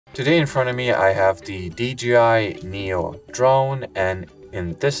Today in front of me I have the DJI Neo drone, and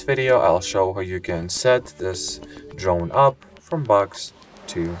in this video I'll show how you can set this drone up from box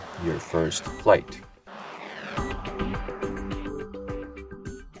to your first flight.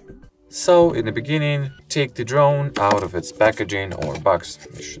 So in the beginning, take the drone out of its packaging or box.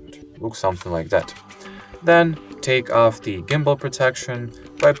 It should look something like that. Then take off the gimbal protection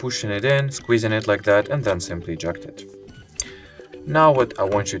by pushing it in, squeezing it like that, and then simply eject it. Now what I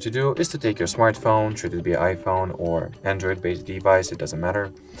want you to do is to take your smartphone, should it be an iPhone or Android-based device, it doesn't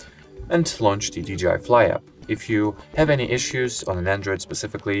matter, and launch the DJI Fly app. If you have any issues on an Android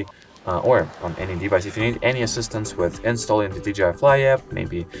specifically, or on any device, if you need any assistance with installing the DJI Fly app,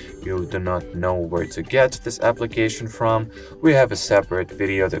 maybe you do not know where to get this application from, we have a separate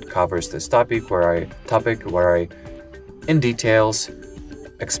video that covers this topic where I in details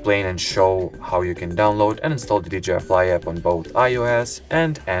explain and show how you can download and install the DJI Fly app on both iOS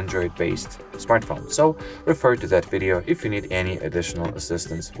and Android-based smartphones. So refer to that video if you need any additional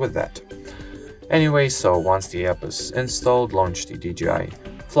assistance with that. Anyway, so once the app is installed, launch the DJI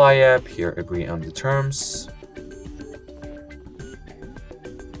Fly app. Here, agree on the terms.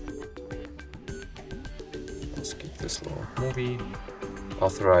 Let's keep this little movie.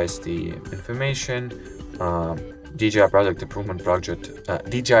 Authorize the information. DJI Product Improvement Project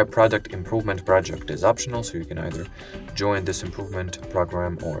is optional, so you can either join this improvement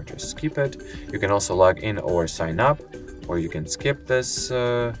program or just skip it. You can also log in or sign up, or you can skip this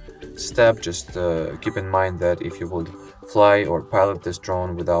step. Just keep in mind that if you would fly or pilot this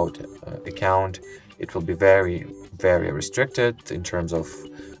drone without account, it will be very restricted in terms of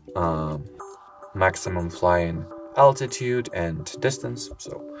maximum flying altitude and distance.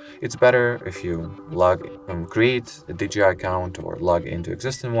 So it's better if you create a DJI account or log into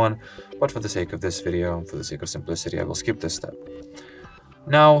existing one, but for the sake of this video, for the sake of simplicity, I will skip this step.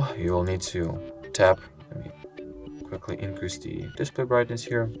 Now you will need to tap. Let me quickly increase the display brightness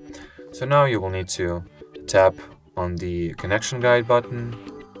here. So now you will need to tap on the connection guide button,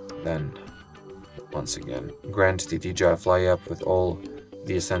 then once again grant the DJI Fly app with all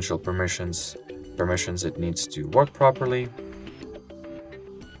the essential permissions it needs to work properly.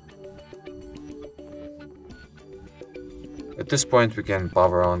 At this point we can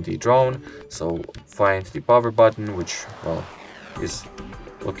power on the drone, so find the power button, which is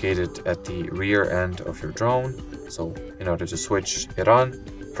located at the rear end of your drone. So in order to switch it on,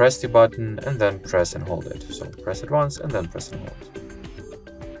 press the button and then press and hold it. So press it once and then press and hold.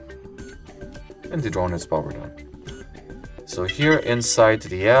 And the drone is powered on. So here inside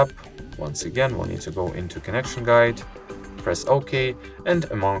the app, once again, we'll need to go into connection guide, press OK, and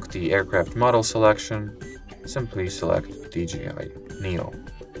among the aircraft model selection, simply select DJI Neo.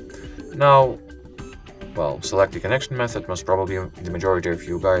 Now, select the connection method. Most probably the majority of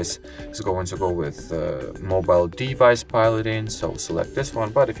you guys is going to go with mobile device piloting, so select this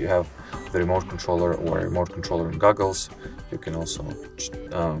one. But if you have the remote controller or remote controller and goggles, you can also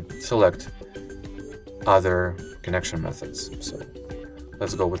select other connection methods. So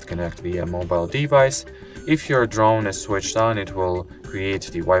let's go with connect via mobile device. If your drone is switched on, it will create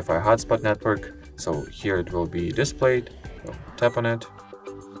the Wi-Fi hotspot network. So here it will be displayed. So tap on it,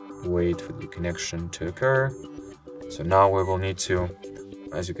 wait for the connection to occur. So now we will need to,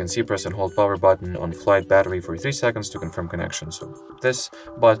 as you can see, press and hold power button on flight battery for 3 seconds to confirm connection. So this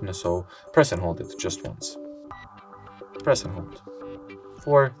button, so press and hold it just once. Press and hold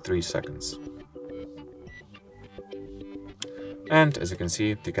for 3 seconds. And as you can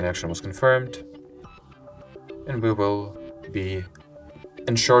see, the connection was confirmed, and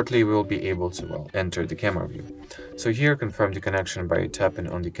shortly we will be able to enter the camera view. So here, confirm the connection by tapping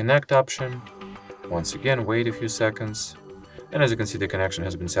on the connect option. Once again, wait a few seconds, and as you can see, the connection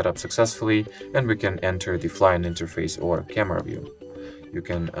has been set up successfully, and we can enter the flying interface or camera view. You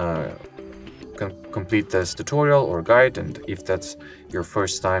can complete this tutorial or guide, and if that's your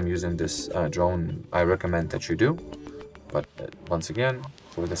first time using this drone, I recommend that you do. But once again,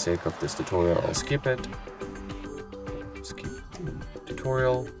 for the sake of this tutorial, I'll skip it. Skip the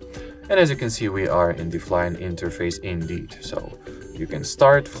tutorial. And as you can see, we are in the flying interface indeed. So you can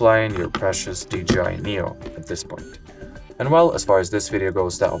start flying your precious DJI Neo at this point. And as far as this video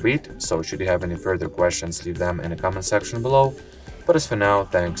goes, that'll be it. So should you have any further questions, leave them in the comment section below. But as for now,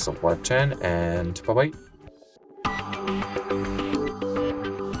 thanks for watching and bye-bye.